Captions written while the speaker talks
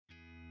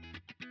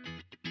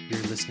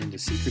You're listening to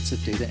Secrets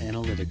of Data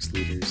Analytics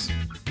Leaders.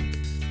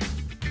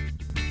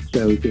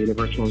 So data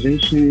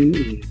virtualization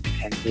is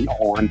dependent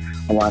on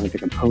a lot of the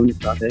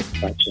components of it,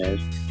 such as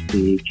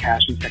the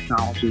caching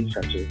technologies,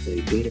 such as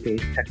the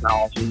database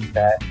technologies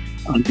that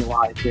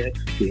underlies it,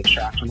 the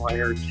abstraction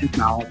layer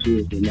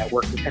technologies, the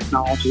networking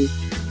technologies.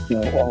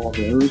 So all of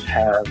those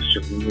have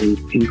certainly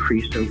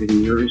increased over the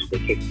years. The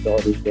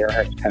capabilities there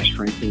have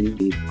strengthened.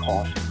 The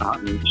cost has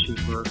gotten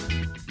cheaper.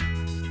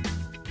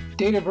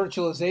 Data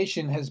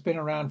virtualization has been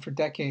around for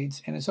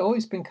decades and has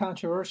always been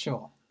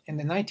controversial. In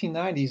the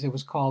 1990s, it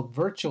was called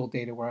virtual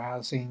data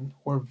warehousing,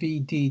 or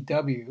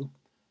VDW,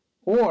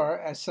 or,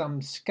 as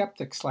some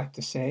skeptics like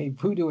to say,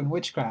 voodoo and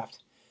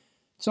witchcraft.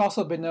 It's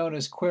also been known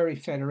as query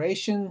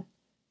federation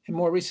and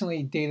more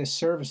recently data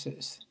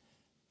services.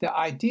 The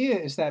idea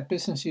is that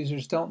business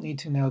users don't need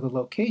to know the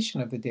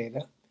location of the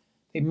data.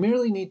 They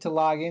merely need to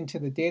log into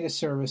the data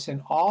service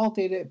and all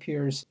data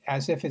appears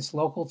as if it's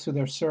local to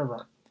their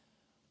server,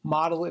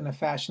 modeled in a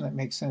fashion that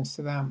makes sense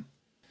to them.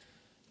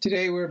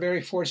 Today, we're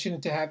very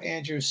fortunate to have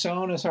Andrew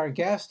Sohn as our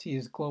guest. He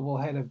is Global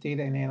Head of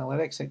Data and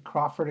Analytics at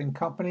Crawford &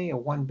 Company, a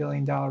 $1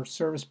 billion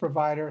service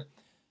provider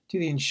to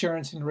the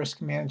insurance and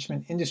risk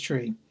management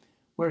industry,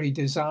 where he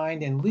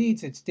designed and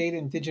leads its data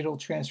and digital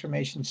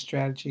transformation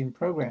strategy and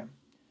program.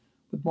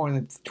 With more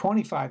than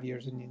 25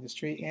 years in the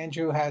industry,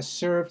 Andrew has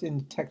served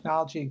in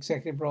technology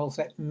executive roles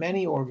at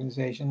many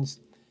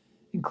organizations,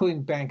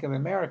 including Bank of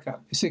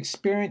America. His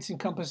experience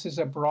encompasses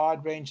a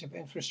broad range of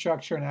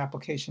infrastructure and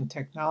application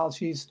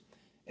technologies,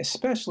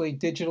 especially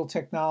digital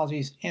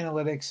technologies,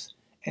 analytics,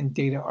 and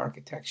data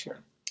architecture.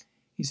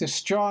 He's a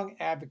strong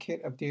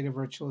advocate of data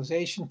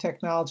virtualization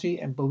technology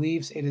and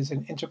believes it is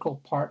an integral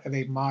part of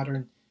a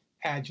modern,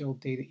 agile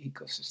data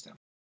ecosystem.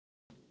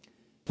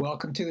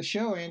 Welcome to the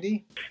show,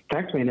 Andy.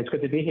 Thanks, man. It's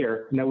good to be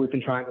here. I know we've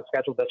been trying to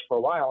schedule this for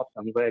a while,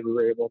 so I'm glad we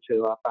were able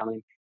to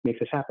finally make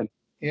this happen.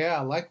 Yeah,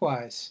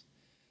 likewise.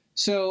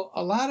 So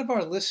a lot of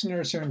our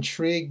listeners are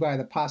intrigued by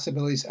the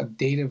possibilities of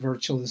data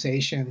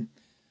virtualization,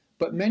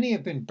 but many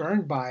have been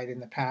burned by it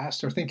in the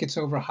past or think it's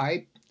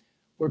overhyped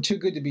or too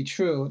good to be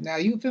true. Now,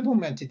 you've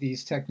implemented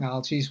these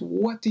technologies.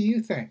 What do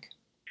you think?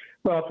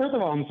 Well, first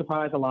of all, I'm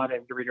surprised a lot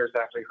of your readers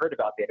actually heard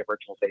about data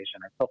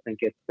virtualization. I still think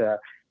it's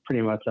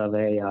pretty much of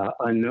a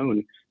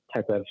unknown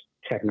type of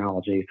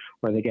technology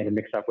where they get it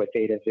mixed up with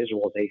data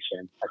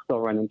visualization. I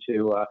still run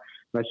into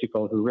most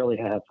people who really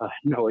have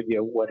no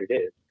idea what it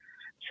is.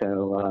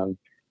 So,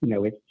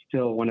 it's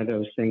still one of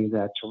those things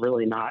that's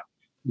really not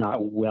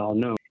well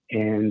known.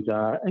 And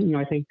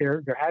I think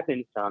there have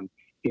been some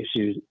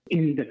issues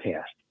in the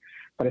past,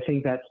 but I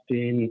think that's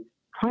been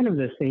kind of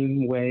the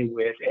same way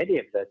with any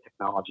of the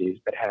technologies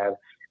that have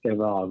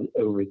evolved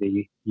over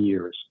the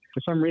years.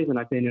 For some reason,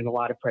 I've been in a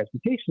lot of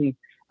presentations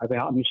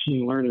about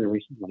machine learning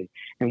recently,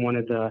 and one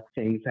of the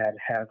things that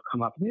have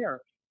come up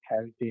there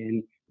has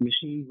been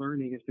machine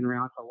learning has been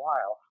around for a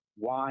while.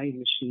 Why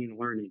machine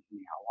learning now?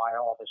 Why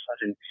all of a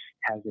sudden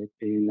has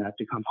it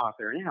become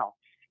popular now?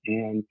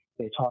 And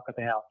they talk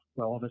about,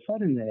 well, all of a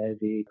sudden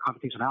the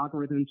computational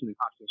algorithms and the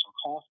computational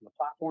costs and the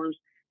platforms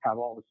have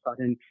all of a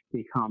sudden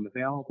become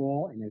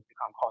available and has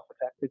become cost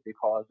effective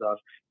because of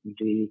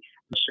the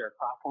shared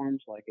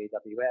platforms like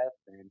AWS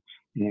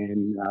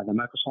and the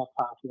Microsoft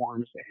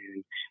platforms,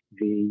 and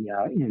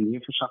the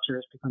infrastructure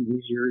has become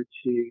easier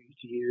to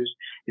use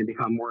and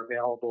become more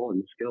available,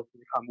 and the skills have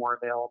become more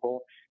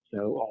available.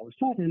 So all of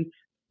a sudden,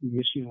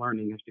 machine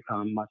learning has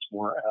become much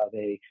more of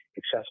a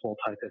accessible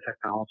type of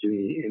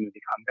technology and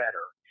become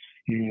better.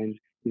 And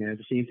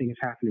the same thing is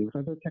happening with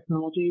other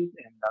technologies,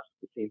 and thus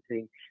the same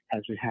thing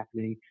has been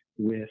happening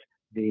with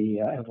the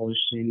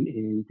evolution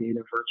in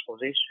data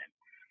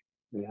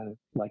virtualization.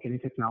 Like any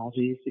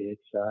technologies,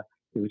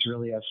 it's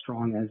really as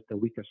strong as the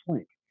weakest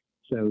link.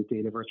 So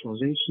data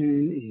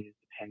virtualization is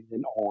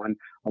dependent on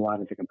a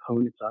lot of the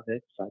components of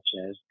it, such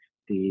as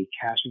the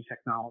caching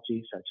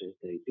technology, such as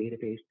the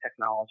database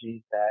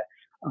technologies that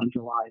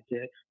underlies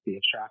it, the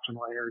abstraction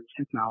layer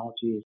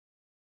technologies,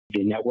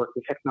 the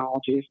networking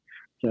technologies.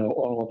 So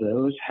all of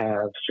those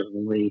have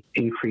certainly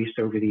increased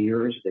over the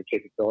years. The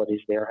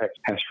capabilities there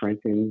have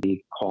strengthened. The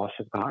costs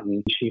have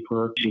gotten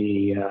cheaper.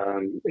 The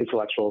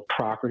intellectual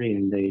property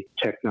and the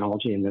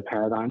technology and the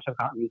paradigms have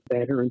gotten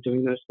better in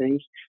doing those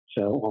things.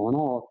 So all in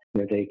all,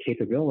 the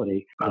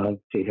capability of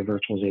data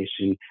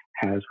virtualization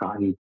has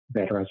gotten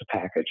better as a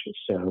package.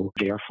 So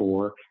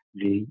therefore,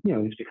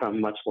 it's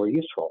become much more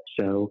useful.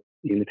 So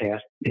in the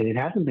past, it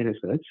hasn't been as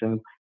good. So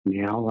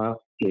now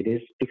it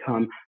has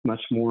become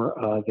much more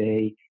of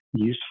a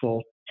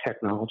useful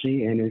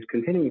technology and is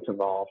continuing to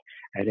evolve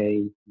at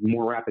a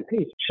more rapid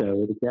pace.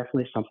 So it's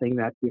definitely something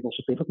that people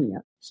should be looking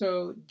at.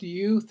 So do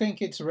you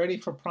think it's ready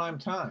for prime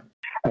time?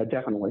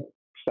 Definitely.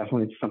 It's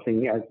definitely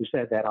something, as you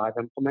said, that I've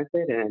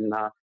implemented, and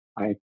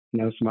I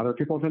know some other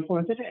people have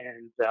implemented it.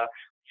 And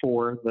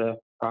for the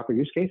proper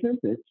use cases,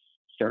 it's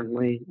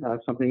certainly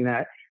something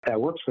that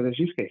works for those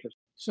use cases.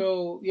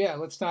 So, yeah,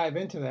 let's dive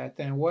into that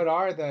then. What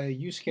are the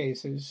use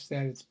cases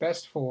that it's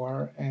best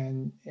for?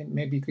 And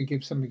maybe you could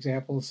give some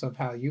examples of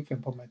how you've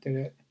implemented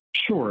it.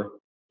 Sure.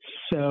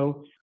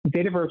 So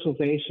Data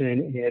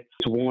virtualization, it's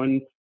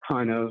one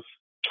kind of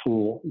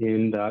tool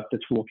in the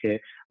toolkit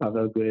of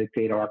a good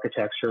data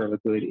architecture, of a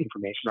good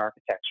information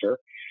architecture,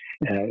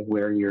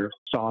 where you're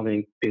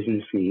solving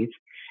business needs.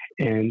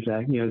 And,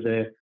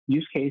 the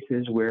use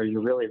cases where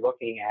you're really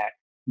looking at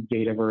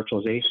data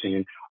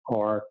virtualization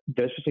are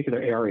those particular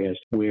areas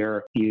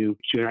where you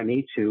do not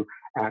need to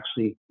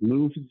actually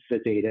move the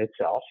data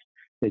itself.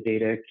 The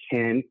data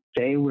can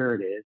stay where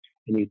it is,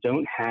 and you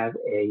don't have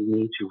a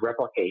need to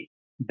replicate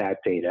that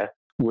data,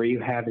 where you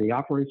have the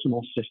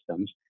operational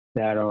systems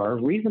that are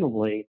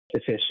reasonably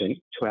efficient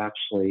to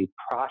actually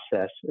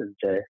process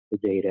the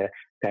data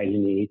that you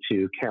need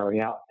to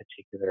carry out a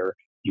particular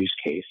use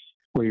case,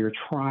 where you're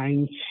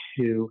trying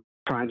to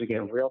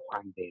get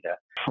real-time data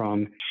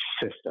from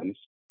systems.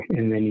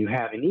 And then you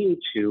have a need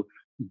to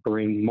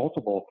bring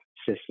multiple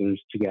systems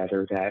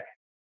together that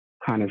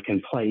kind of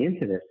can play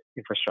into this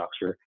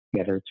infrastructure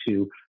together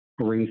to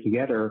bring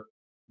together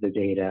the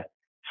data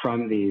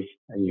from these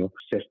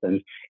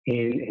systems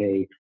in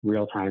a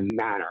real-time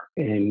manner,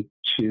 and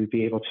to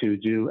be able to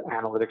do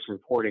analytics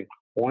reporting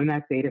on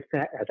that data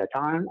set at the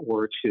time,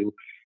 or to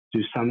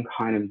do some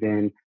kind of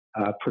then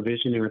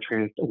provisioning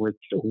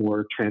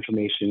or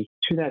transformation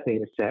to that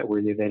data set, where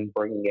you're then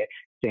bringing it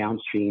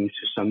downstream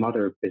to some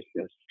other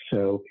business.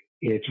 So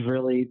it's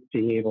really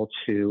being able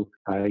to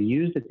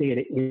use the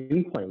data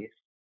in place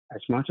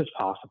as much as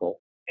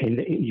possible, and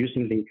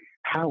using the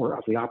power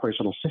of the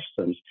operational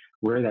systems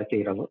where that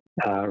data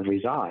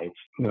resides,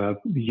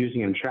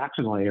 using an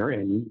abstraction layer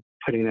and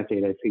putting that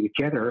data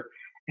together,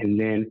 and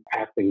then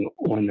acting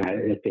on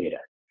that data.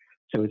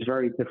 So it's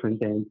very different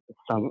than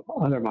some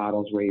other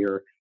models where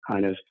you're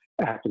kind of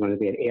acting on the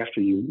data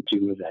after you do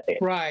move that data.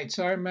 Right.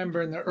 So I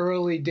remember in the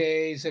early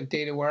days of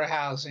data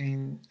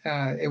warehousing,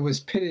 it was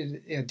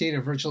pitted,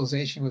 data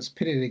virtualization was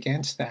pitted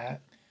against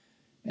that.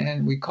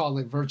 And we called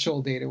it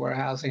virtual data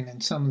warehousing,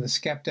 and some of the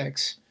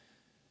skeptics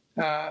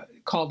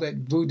called it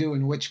voodoo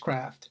and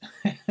witchcraft.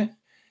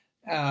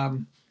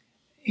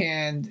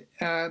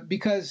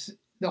 Because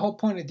the whole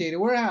point of data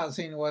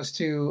warehousing was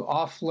to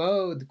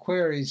offload the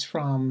queries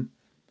from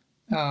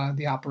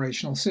the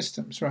operational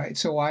systems, right?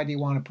 So why do you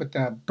want to put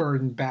that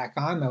burden back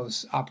on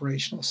those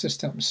operational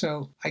systems?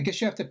 So I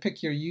guess you have to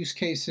pick your use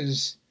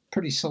cases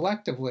pretty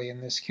selectively in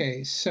this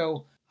case.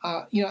 So,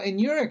 in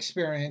your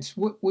experience,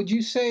 would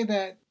you say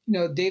that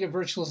data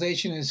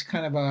virtualization is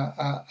kind of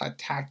a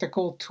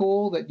tactical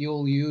tool that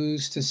you'll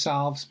use to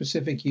solve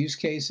specific use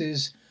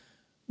cases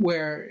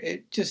where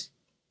it just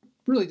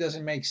really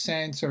doesn't make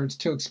sense, or it's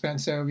too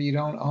expensive, you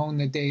don't own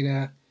the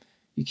data,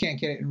 you can't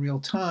get it in real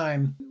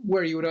time,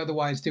 where you would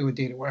otherwise do a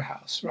data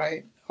warehouse,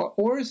 right?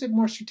 Or is it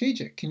more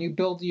strategic? Can you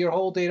build your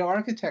whole data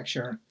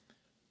architecture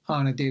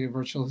on a data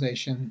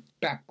virtualization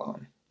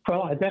backbone?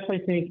 Well, I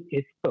definitely think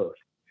it's both.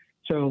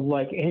 So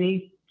like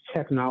any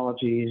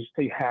technologies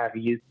that you have,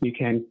 you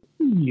can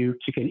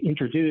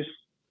introduce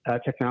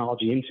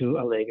technology into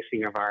a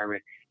legacy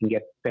environment and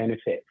get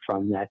benefit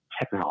from that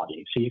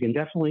technology. So you can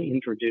definitely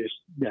introduce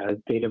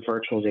data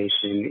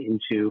virtualization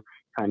into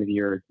kind of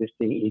your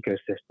existing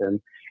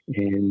ecosystem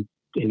and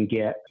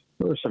get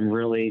some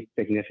really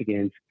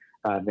significant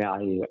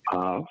value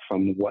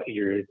from what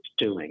you're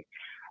doing.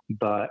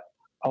 But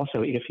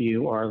also, if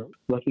you are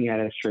looking at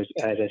a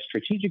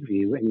strategic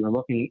view and you're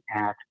looking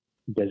at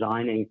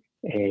designing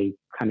a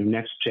kind of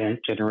next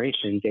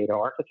generation data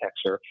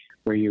architecture,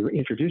 where you're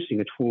introducing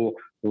a tool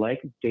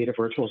like data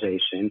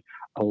virtualization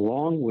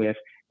along with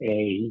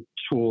a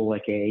tool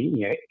like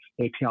a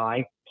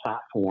API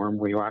platform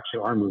where you actually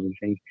are moving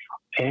things,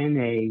 and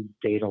a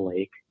data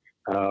lake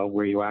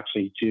where you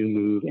actually do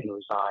move and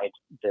reside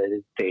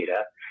the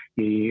data.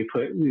 You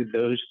put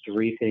those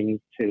three things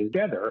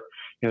together,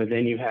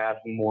 then you have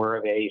more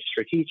of a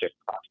strategic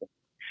process,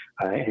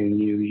 and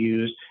you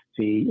use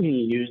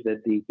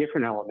the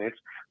different elements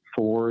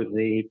for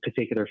the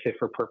particular fit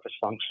for purpose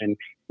function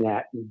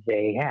that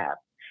they have.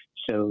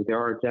 So there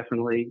are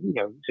definitely,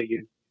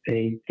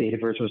 a data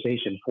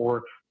virtualization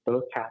for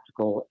both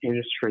tactical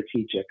and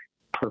strategic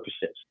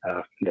purposes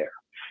there.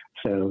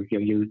 So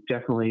you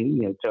definitely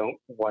don't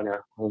want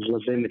to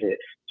limit it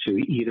to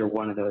either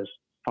one of those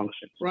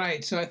functions.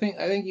 Right. So I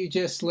think you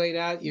just laid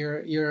out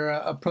your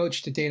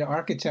approach to data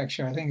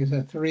architecture. I think it's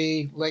a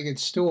three-legged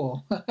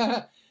stool.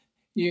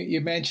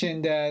 You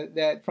mentioned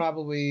that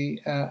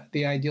probably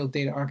the ideal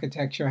data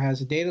architecture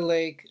has a data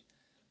lake,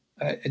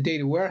 a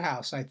data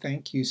warehouse, I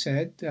think you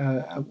said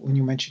when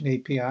you mentioned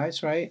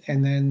APIs, right?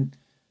 And then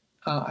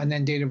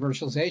data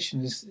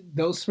virtualization. Is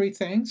those three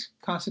things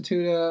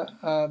constitute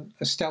a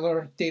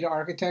stellar data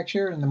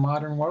architecture in the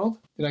modern world?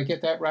 Did I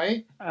get that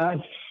right?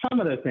 Some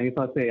of those things,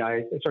 let's say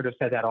I sort of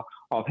said that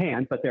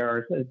offhand, but there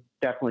are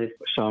definitely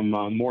some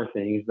more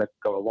things that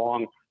go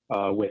along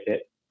with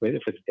it,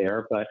 if it's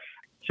there. But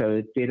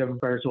so data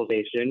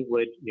virtualization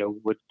would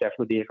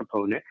definitely be a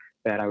component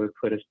that I would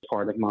put as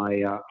part of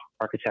my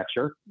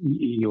architecture.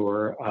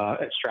 Your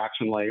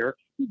abstraction layer,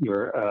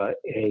 your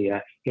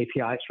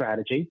API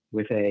strategy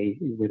with a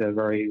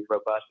very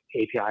robust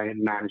API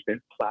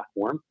management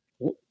platform,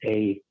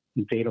 a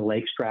data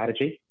lake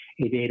strategy,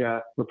 a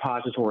data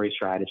repository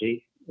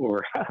strategy,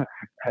 or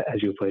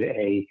as you put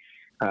it,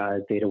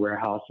 data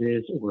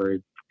warehouses or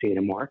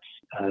data marts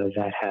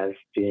that have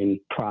been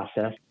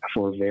processed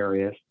for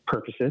various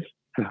purposes.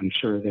 I'm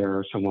sure there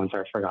are some ones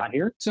I forgot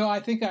here. So I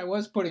think I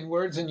was putting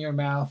words in your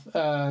mouth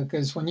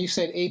because when you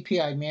said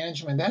API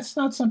management, that's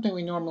not something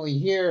we normally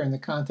hear in the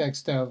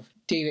context of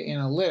data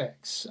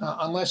analytics,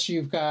 unless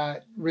you've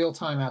got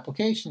real-time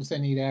applications that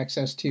need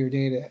access to your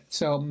data.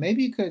 So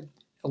maybe you could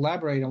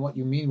elaborate on what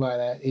you mean by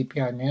that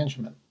API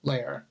management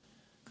layer.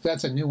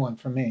 That's a new one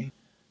for me.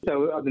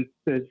 So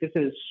this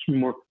is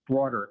more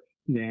broader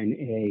than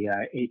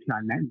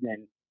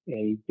than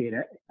a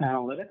data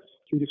analytics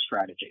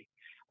strategy.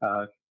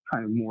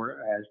 Kind of more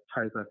as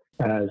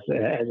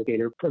a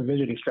data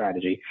provisioning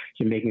strategy,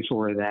 so making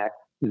sure that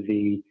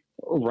the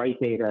right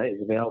data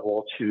is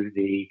available to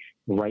the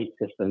right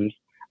systems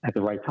at the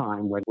right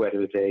time,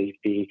 whether they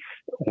be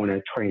on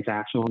a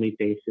transactional need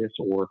basis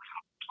or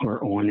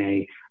on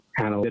a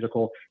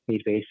analytical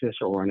need basis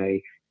or on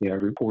a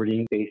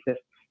reporting basis.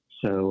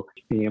 So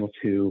being able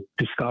to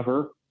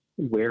discover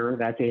where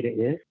that data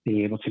is,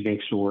 being able to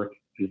make sure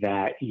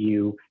that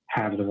you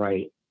have the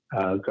right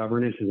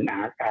governance and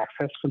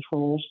access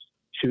controls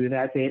to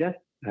that data,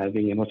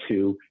 being able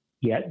to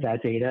get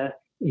that data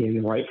in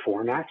the right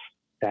formats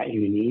that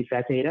you need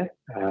that data,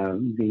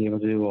 being able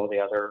to do all the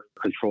other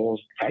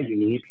controls that you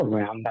need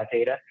around that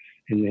data,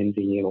 and then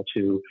being able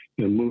to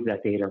move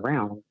that data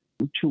around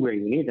to where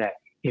you need that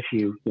if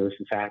you notice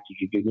in fact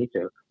you do need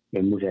to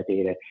move that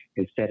data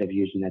instead of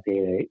using that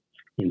data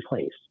in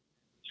place.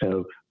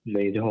 So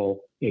the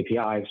whole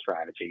API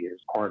strategy is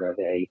part of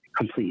a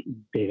complete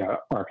data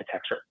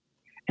architecture.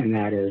 And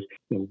that is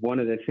one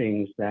of the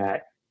things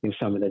that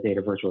some of the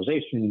data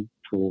virtualization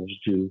tools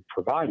do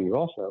provide you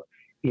also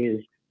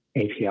is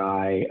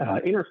API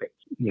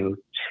interface,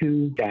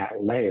 to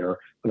that layer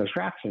of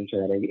abstraction so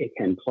that it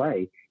can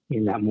play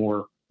in that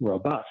more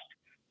robust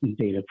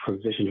data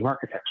provisioning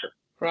architecture.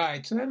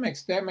 Right. So that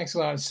makes a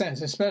lot of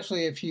sense,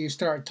 especially if you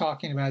start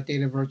talking about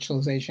data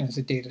virtualization as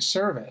a data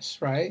service,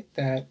 right?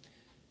 That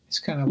it's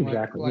kind of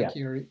like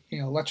your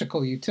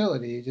electrical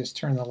utility. You just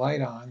turn the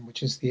light on,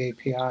 which is the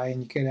API,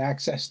 and you get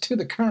access to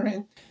the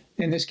current.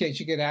 In this case,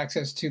 you get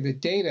access to the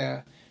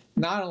data,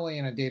 not only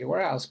in a data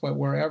warehouse, but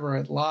wherever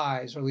it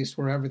lies, or at least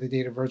wherever the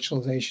data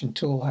virtualization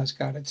tool has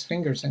got its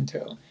fingers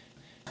into.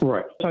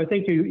 Right. So I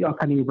think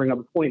you bring up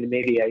a point, and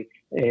maybe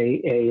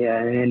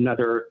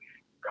another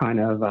kind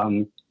of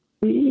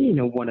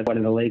one of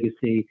the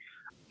legacy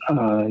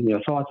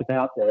thoughts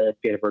about the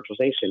data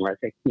virtualization, where I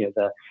think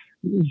the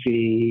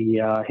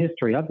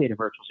history of data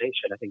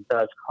virtualization I think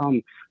does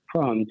come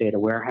from data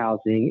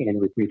warehousing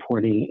and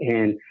reporting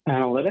and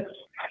analytics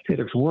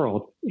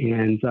world,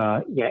 and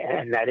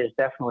that is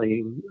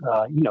definitely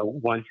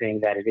one thing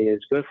that it is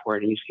good for,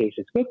 and in use case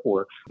it's good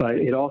for, but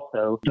it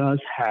also does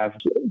have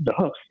the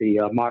hooks,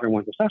 the modern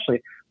ones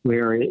especially,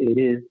 where it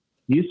is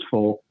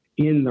useful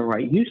in the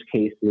right use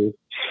cases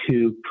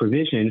to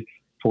provision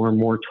for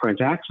more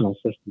transactional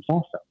systems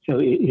also. So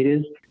it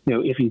is,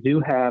 if you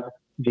do have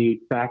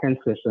the backend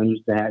systems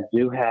that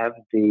do have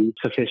the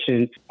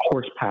sufficient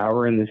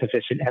horsepower and the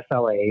sufficient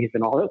SLAs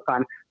and all those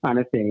kind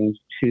of things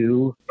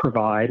to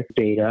provide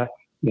data,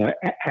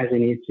 as it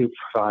needs to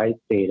provide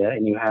data,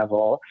 and you have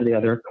all the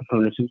other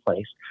components in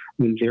place,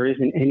 there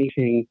isn't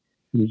anything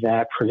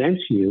that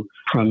prevents you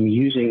from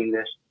using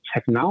this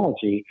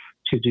technology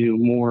to do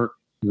more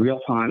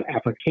real-time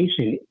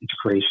application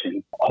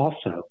integration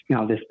also.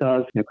 Now, this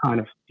does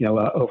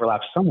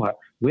overlap somewhat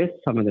with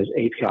some of those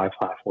API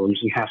platforms.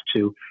 You have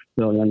to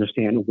really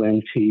understand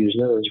when to use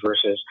those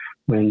versus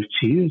when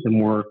to use a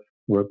more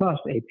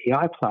robust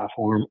API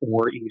platform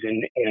or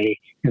even a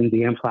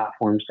MDM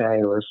platform,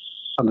 say, or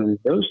some of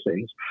those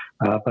things.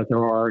 But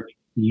there are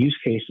use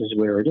cases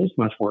where it is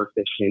much more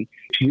efficient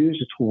to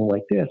use a tool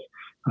like this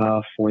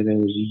for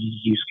those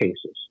use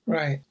cases.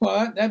 Right.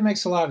 Well, that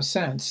makes a lot of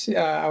sense.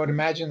 I would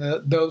imagine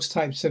that those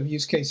types of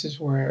use cases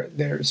where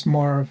there's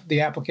more of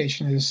the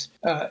application is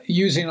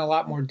using a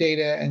lot more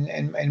data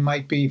and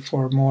might be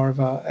for more of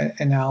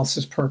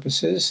analysis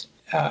purposes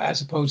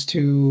as opposed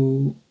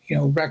to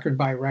record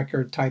by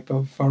record type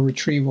of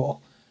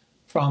retrieval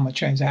from a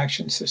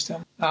transaction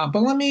system.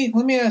 But let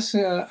me ask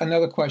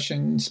another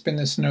question, spin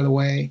this another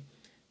way.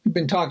 We've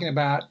been talking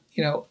about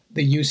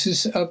the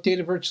uses of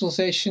data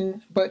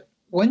virtualization, but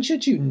when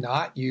should you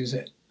not use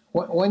it?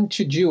 When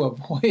should you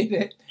avoid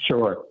it?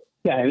 Sure.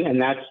 Yeah,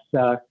 and that's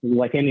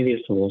like any of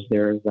these tools.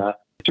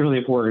 It's really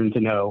important to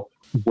know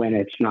when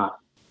it's not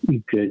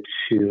good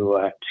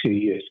to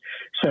use.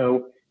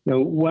 So,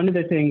 one of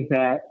the things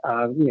that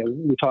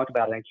we talked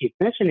about and I keep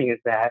mentioning is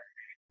that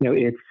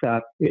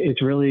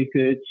it's really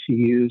good to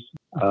use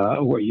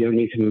where you don't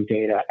need to move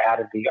data out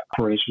of the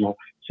operational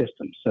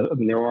system. So,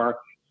 there are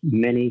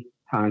many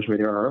times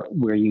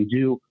where you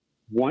do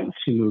want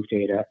to move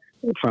data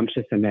from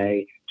system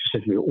A to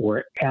system B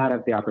or out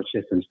of the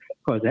operating systems,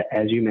 because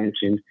as you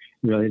mentioned,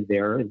 really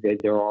there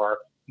are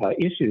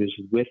issues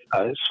with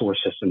source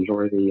systems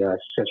or the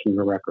system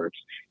of records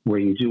where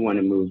you do want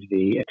to move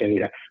the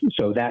data.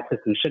 So that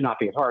system should not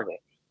be a target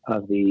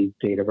of the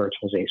data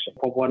virtualization.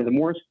 But one of the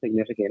more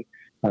significant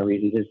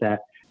reasons is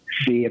that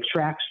the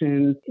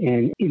abstraction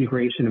and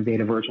integration of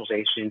data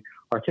virtualization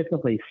are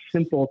typically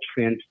simple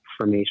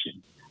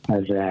transformations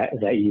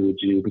that you would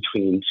do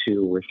between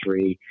two or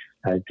three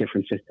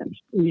different systems.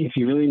 If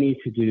you really need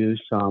to do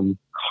some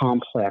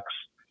complex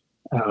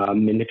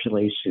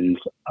manipulations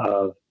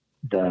of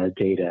the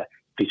data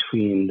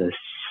between the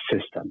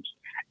systems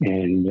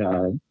and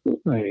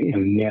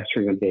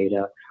mastering of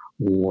data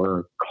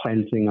or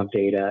cleansing of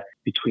data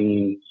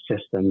between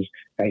systems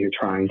that you're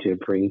trying to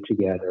bring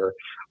together,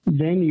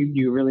 then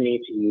you really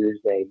need to use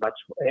a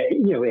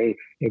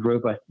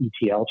robust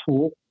ETL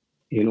tool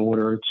in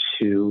order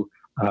to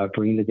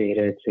bring the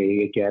data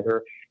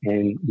together.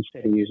 And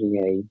instead of using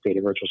a data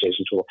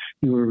virtualization tool,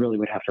 you really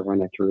would have to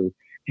run it through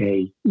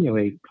a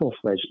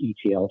full-fledged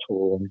ETL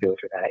tool and go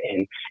through that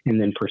and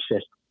then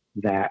persist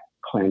that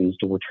cleansed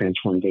or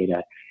transformed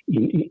data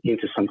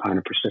into some kind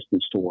of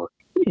persistent store,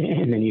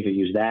 and then either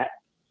use that,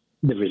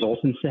 the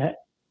resultant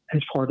set,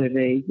 as part of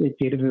a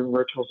data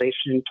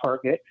virtualization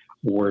target,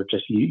 or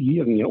just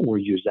or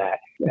use that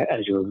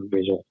as your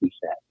resultant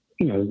set.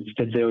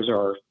 Those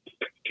are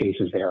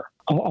cases there.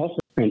 Also,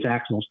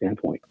 transactional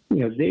standpoint,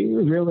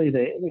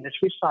 the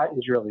sweet spot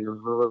is really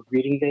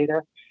reading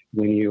data.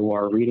 When you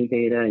are reading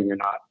data and you're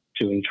not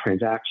doing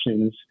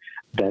transactions,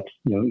 that's,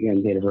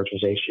 again, data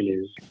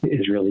virtualization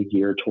is really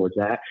geared towards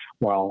that.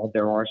 While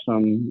there are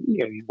some,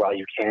 while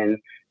you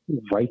can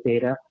write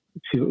data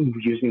to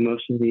using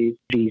most of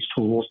these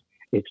tools,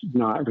 it's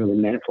not really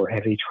meant for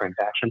heavy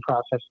transaction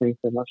processing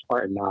for the most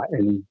part,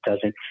 and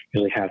doesn't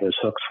really have those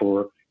hooks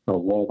for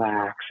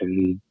rollbacks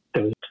and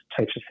those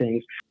types of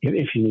things.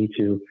 If you need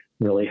to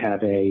really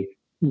have a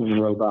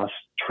robust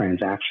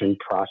transaction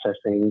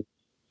processing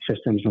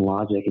systems and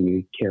logic, and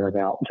you care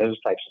about those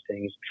types of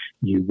things,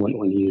 you wouldn't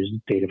want to use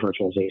data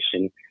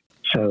virtualization.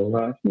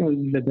 So,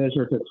 those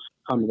are just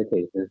some of the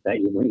cases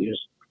that you wouldn't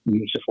use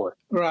it for.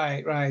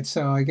 Right.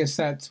 So I guess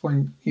that's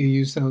when you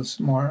use those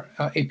more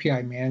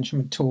API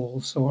management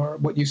tools, or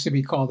what used to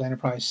be called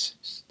enterprise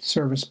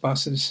service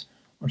buses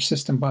or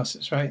system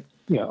buses, right?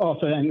 Yeah.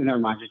 Also, and never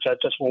mind,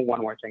 just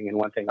one more thing, and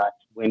one thing that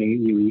when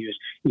you use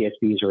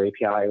ESBs or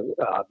API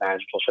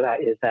management tools for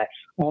that is that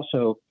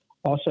also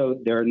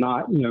they're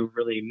not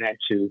really meant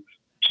to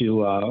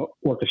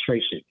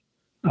orchestration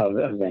of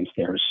events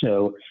there.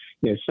 So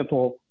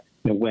simple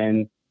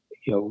when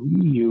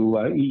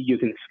you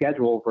can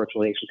schedule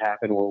virtualization to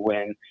happen, or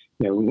when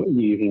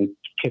you can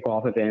kick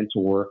off events,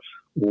 or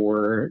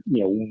one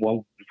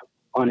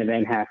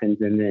event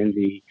happens and then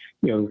you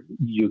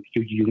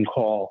can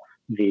call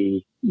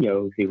the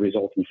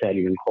result instead.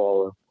 You can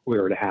call a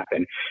query to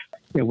happen.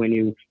 When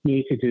you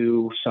need to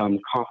do some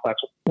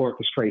complex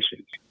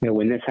orchestrations,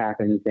 when this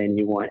happens, then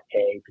you want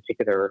a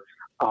particular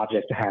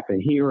object to happen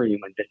here, or you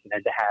want this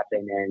event to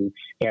happen, and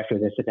after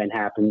this event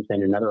happens,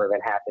 then another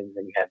event happens,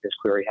 and you have this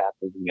query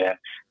happens, and you have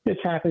this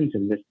happens,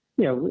 and this,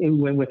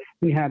 when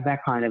you have that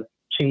kind of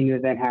chain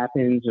event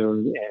happens,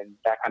 and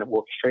that kind of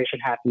orchestration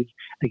happens,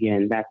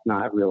 again, that's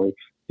not really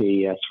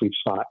the sweet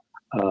spot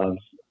of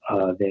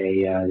a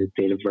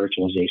data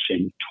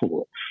virtualization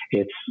tool.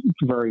 It's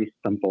very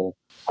simple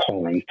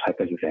calling type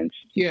of events.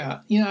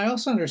 Yeah. I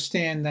also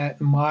understand that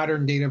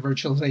modern data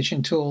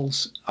virtualization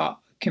tools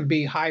can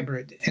be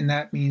hybrid, and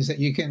that means that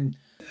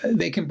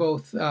they can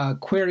both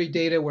query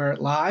data where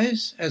it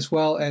lies, as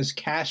well as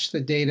cache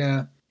the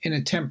data in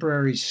a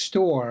temporary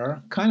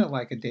store, kind of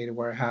like a data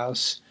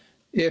warehouse,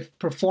 if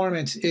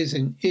performance is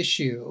an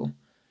issue.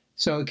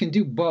 So it can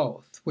do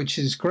both, which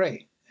is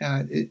great.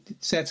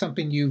 Is that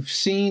something you've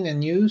seen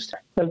and used?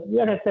 So,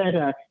 like I said,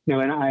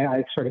 and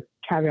I sort of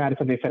caveated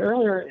something I said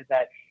earlier, is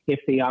that if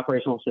the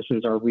operational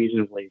systems are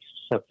reasonably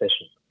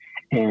sufficient,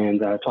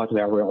 and talked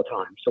about real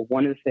time. So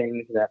one of the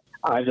things that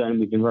I've done,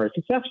 we've been very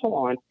successful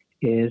on,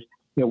 is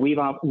we've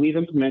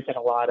implemented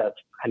a lot of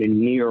kind of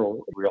near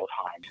real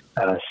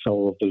time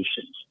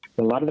solutions.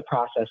 A lot of the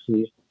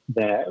processes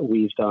that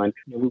we've done,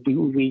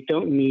 we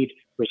don't need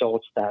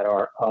results that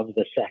are of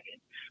the second.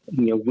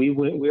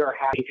 We are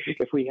happy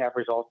if we have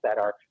results that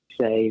are,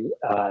 say,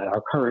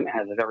 are current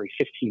as of every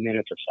 15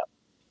 minutes or so.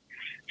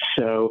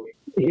 So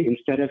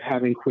instead of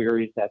having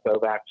queries that go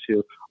back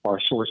to our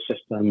source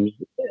systems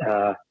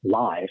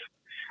live,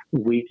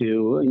 we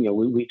do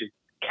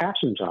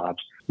caching jobs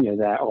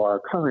that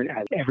are current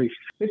at every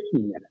 15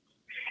 minutes,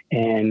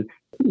 and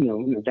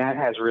that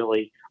has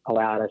really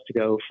allowed us to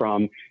go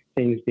from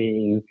things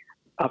being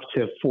up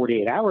to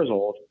 48 hours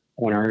old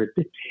on our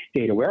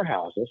data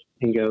warehouses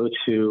and go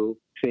to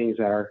things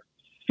that are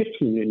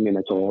 15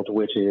 minutes old,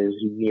 which is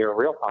near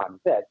real time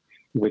instead,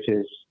 which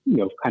is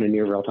kind of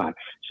near real time.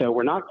 So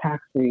we're not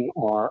taxing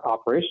our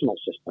operational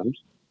systems,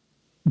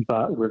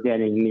 but we're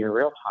getting near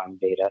real time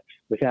data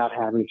without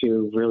having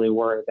to really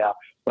worry about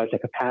what the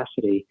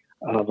capacity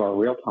of our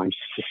real time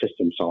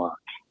systems are,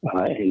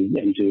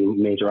 and do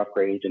major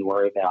upgrades and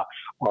worry about,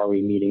 are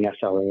we meeting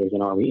SLAs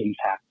and are we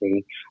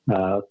impacting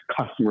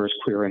customers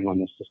querying on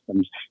the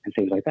systems and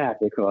things like that.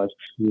 Because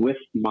with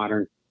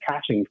modern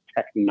caching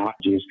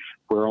technologies,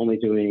 we're only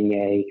doing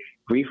a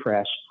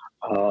refresh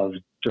of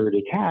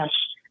dirty cache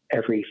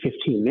every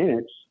 15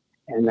 minutes,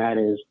 and that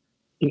is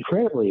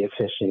incredibly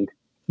efficient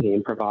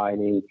in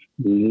providing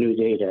new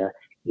data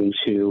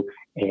into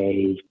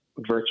a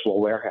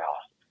virtual warehouse.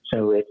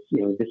 So it's,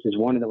 this is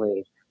one of the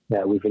ways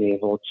that we've been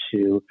able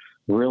to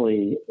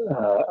really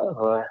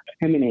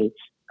emanate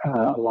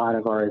a lot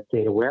of our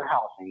data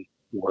warehousing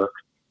work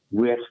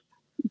with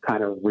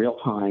kind of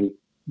real-time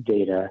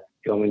data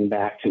going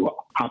back to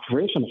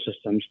operational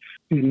systems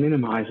and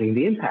minimizing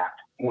the impact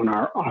on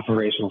our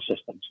operational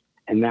systems.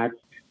 And that's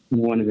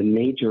one of the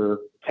major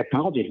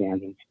technology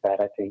advances that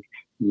I think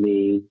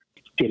the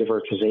data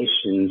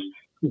virtualization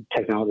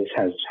technologies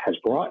has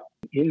brought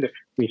in the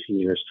recent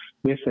years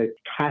with the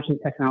caching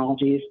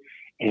technologies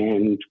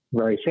and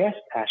very fast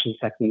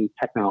caching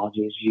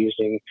technologies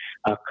using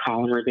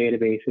columnar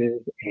databases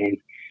and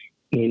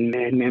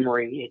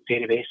in-memory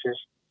databases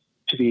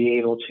to be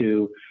able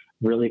to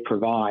really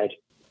provide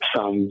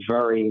some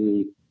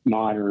very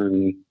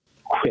modern,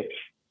 quick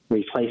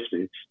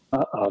replacements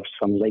of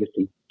some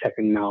legacy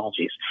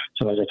technologies.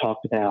 So as I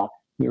talked about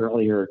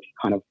earlier,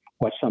 kind of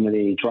what some of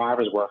the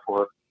drivers were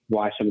for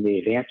why some of the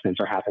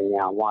advancements are happening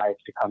now, why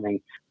it's becoming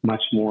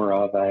much more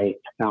of a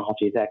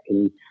technology that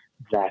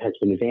has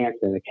been advanced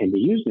and it can be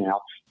used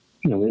now.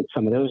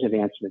 Some of those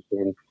advancements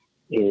in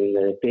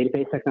the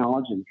database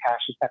technology and cache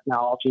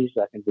technologies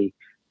that can be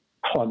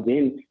plugged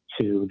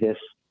into this,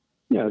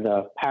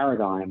 the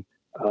paradigm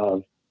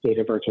of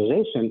data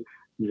virtualization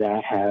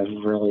that have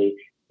really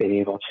been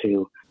able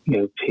to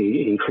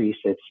increase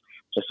its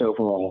just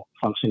overall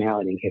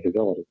functionality and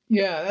capability.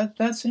 Yeah,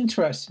 that's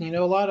interesting.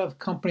 A lot of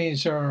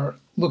companies are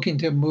looking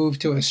to move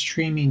to a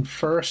streaming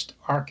first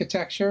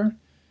architecture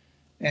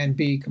and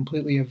be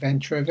completely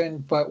event driven.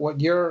 But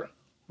what you're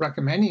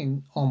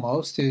recommending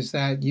almost is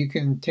that you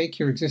can take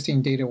your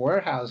existing data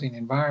warehousing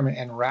environment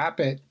and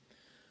wrap it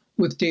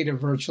with data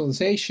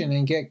virtualization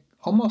and get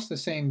almost the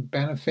same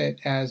benefit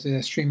as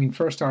a streaming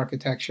first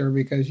architecture,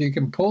 because you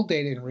can pull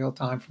data in real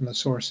time from the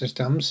source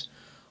systems,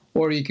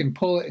 or you can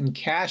pull it and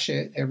cache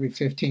it every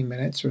 15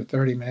 minutes or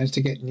 30 minutes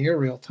to get near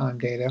real time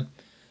data.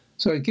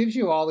 So it gives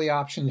you all the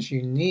options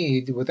you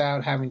need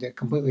without having to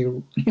completely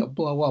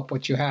blow up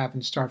what you have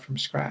and start from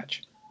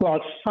scratch. Well,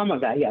 some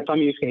of that, yeah. Some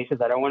use cases,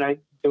 I don't want to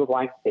do a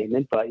blanket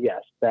statement, but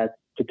yes, that's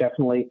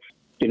definitely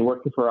been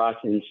working for us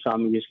in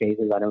some use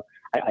cases.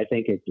 I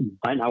think it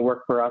might not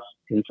work for us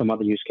in some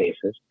other use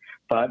cases.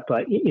 But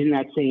in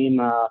that same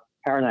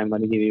paradigm,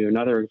 let me give you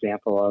another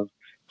example of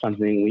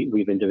something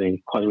we've been doing,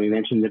 because we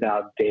mentioned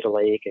about data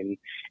lake and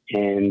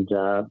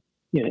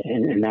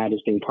that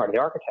as being part of the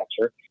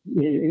architecture.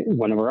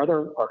 One of our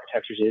other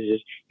architectures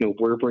is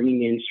we're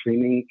bringing in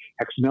streaming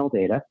XML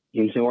data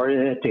into our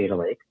data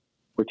lake.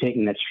 We're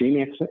taking that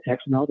streaming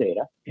XML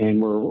data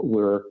and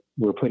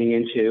we're putting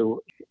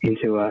into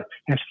a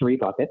S3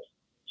 bucket,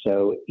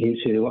 so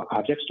into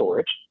object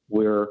storage.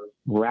 We're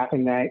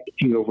wrapping that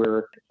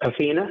over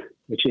Athena,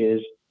 which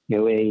is a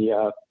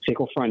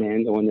SQL front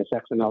end on this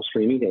XML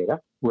streaming data.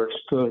 We're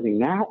exposing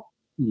that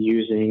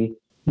using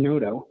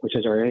Nodo, which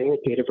is our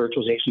data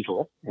virtualization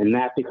tool, and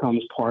that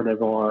becomes part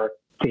of our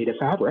data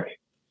fabric.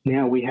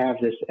 Now we have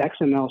this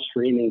XML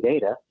streaming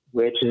data,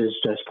 which is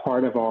just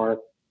part of our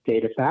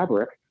data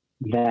fabric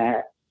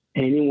that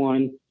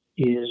anyone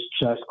is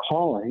just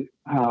calling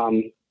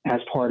as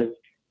part of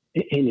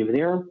any of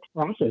their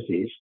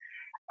processes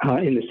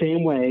in the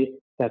same way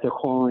that they're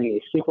calling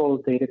a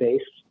SQL database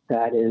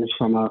that is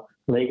from a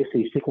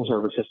legacy SQL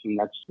Server system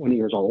that's 20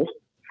 years old,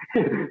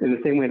 in the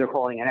same way they're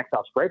calling an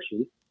Excel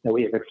spreadsheet that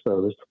we have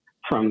exposed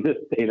from this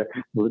data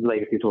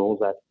legacy tools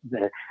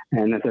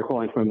and that they're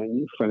calling from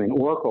an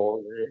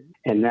Oracle,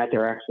 and that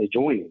they're actually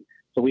joining.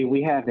 So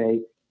we have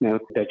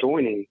they're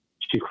joining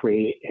to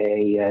create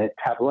a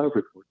Tableau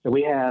report. So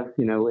we have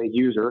a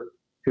user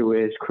who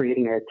is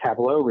creating a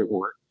Tableau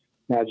report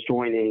that's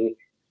joining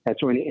a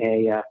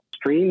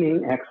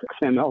streaming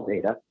XML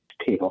data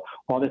table,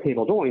 all the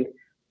table joined,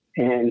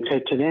 and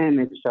to them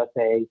it's just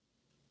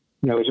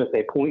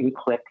a point and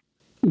click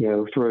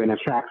through an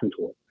abstraction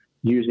tool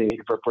using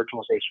for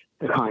virtualization,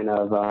 the kind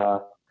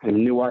of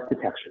new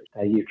architecture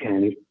that you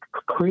can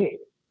create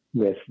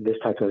with this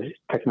type of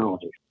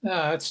technology.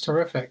 That's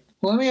terrific.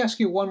 Well, let me ask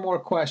you one more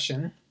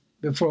question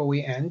before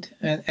we end,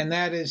 and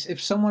that is,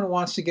 if someone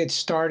wants to get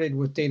started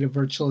with data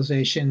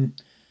virtualization,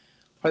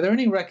 are there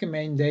any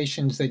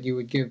recommendations that you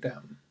would give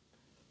them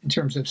in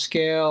terms of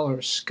scale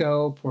or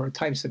scope or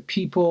types of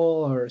people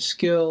or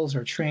skills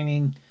or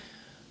training?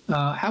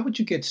 How would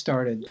you get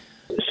started?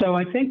 So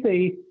I think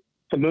the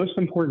most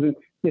important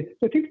is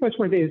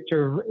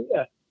to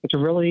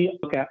really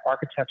look at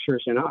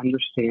architectures and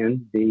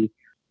understand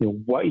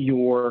what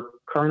your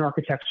current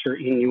architecture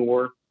in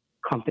your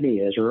company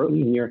is or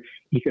in your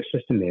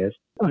ecosystem is.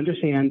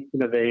 Understand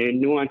the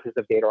nuances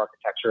of data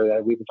architecture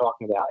that we've been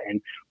talking about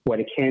and what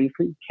it can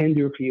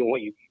do for you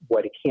and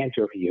what it can't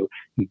do for you.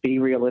 Be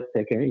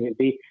realistic and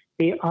be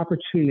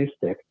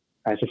opportunistic,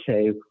 as to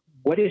say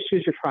what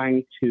issues you're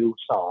trying to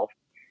solve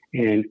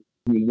and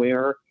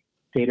where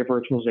data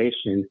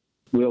virtualization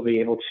will be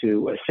able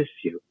to assist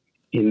you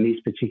in these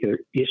particular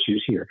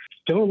issues here.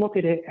 Don't look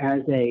at it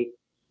as a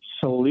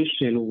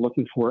solution,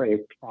 looking for a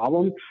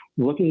problem,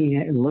 look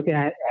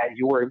at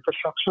your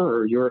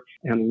infrastructure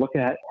and look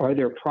at, are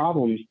there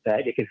problems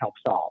that it can help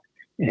solve,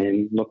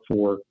 and look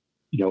for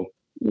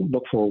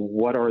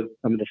what are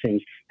some of the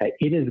things that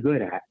it is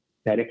good at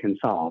that it can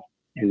solve,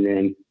 and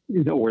then,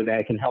 or that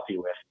it can help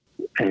you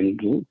with, and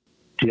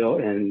deal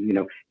and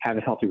have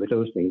it help you with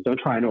those things. Don't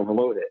try and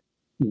overload it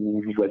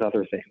with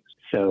other things.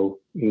 So,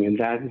 and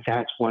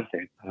that's one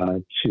thing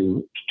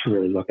to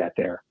really look at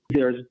there.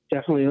 There's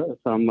definitely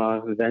some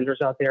vendors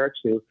out there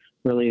to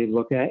really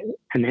look at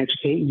and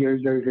educate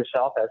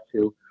yourself as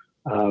to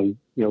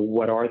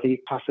what are the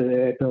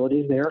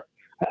possibilities there.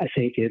 I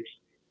think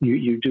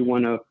you do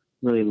want to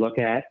really look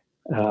at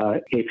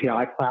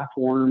API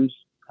platforms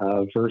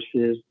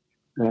versus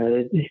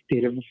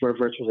data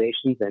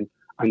virtualizations, and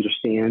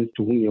understand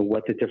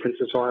what the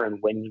differences are,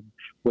 and when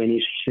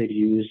you should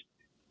use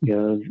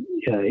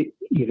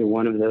either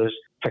one of those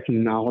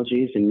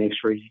technologies, and make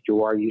sure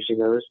you are using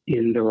those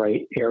in the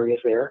right areas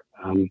there.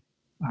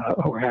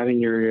 Or having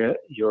your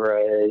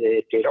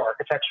data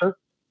architecture,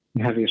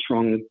 having a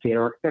strong data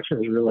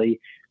architecture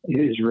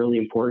is really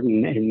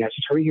important and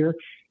necessary here,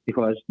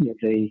 because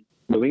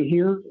moving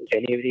here,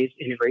 any of these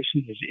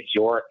integrations is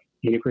you're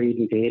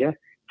integrating data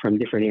from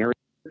different areas.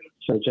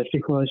 So just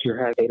because you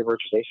have data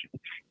virtualization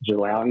is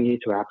allowing you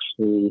to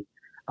actually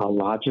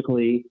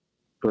logically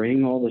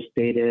bring all this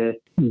data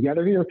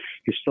together here,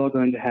 you're still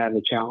going to have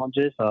the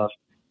challenges of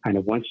kind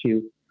of, once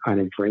you kind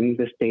of bring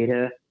this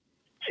data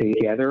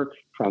together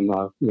from,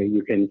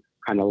 you can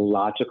kind of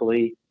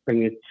logically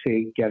bring it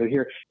together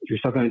here, you're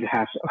still going to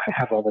have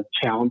all the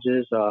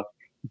challenges of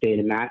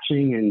data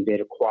matching and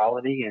data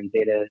quality and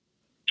data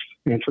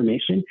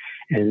information.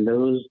 And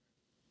those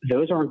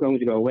aren't going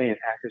to go away. In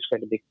fact, it's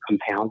going to be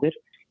compounded.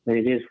 And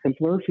it is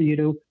simpler for you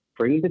to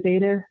bring the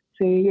data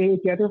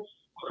together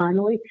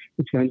finally.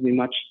 It's going to be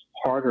much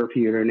harder for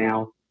you to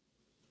now,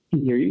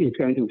 it's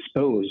going to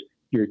expose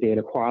your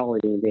data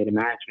quality and data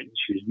management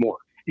issues more,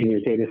 and your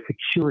data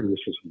security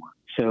issues more.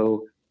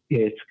 So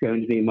it's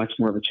going to be much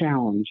more of a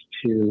challenge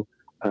to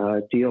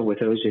deal with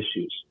those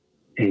issues.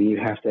 And you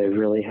have to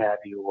really have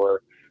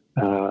your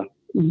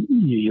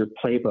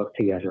playbook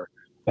together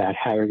about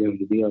how you're going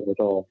to deal with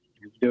all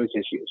those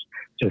issues.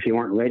 So if you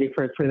aren't ready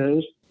for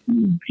those,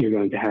 you're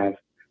going to have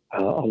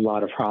a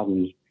lot of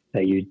problems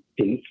that you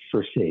didn't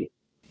foresee.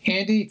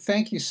 Andy,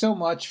 thank you so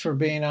much for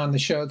being on the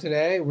show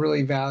today.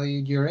 Really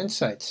valued your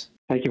insights.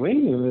 Thank you,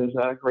 Wayne. It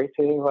was great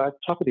to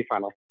talk with you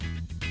finally.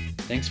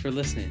 Thanks for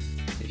listening.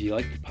 If you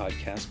like the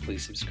podcast,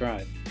 please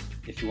subscribe.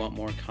 If you want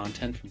more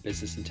content from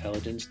business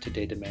intelligence to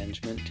data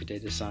management to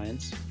data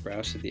science,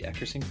 browse to the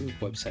Eckerson Group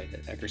website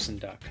at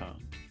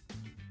eckerson.com.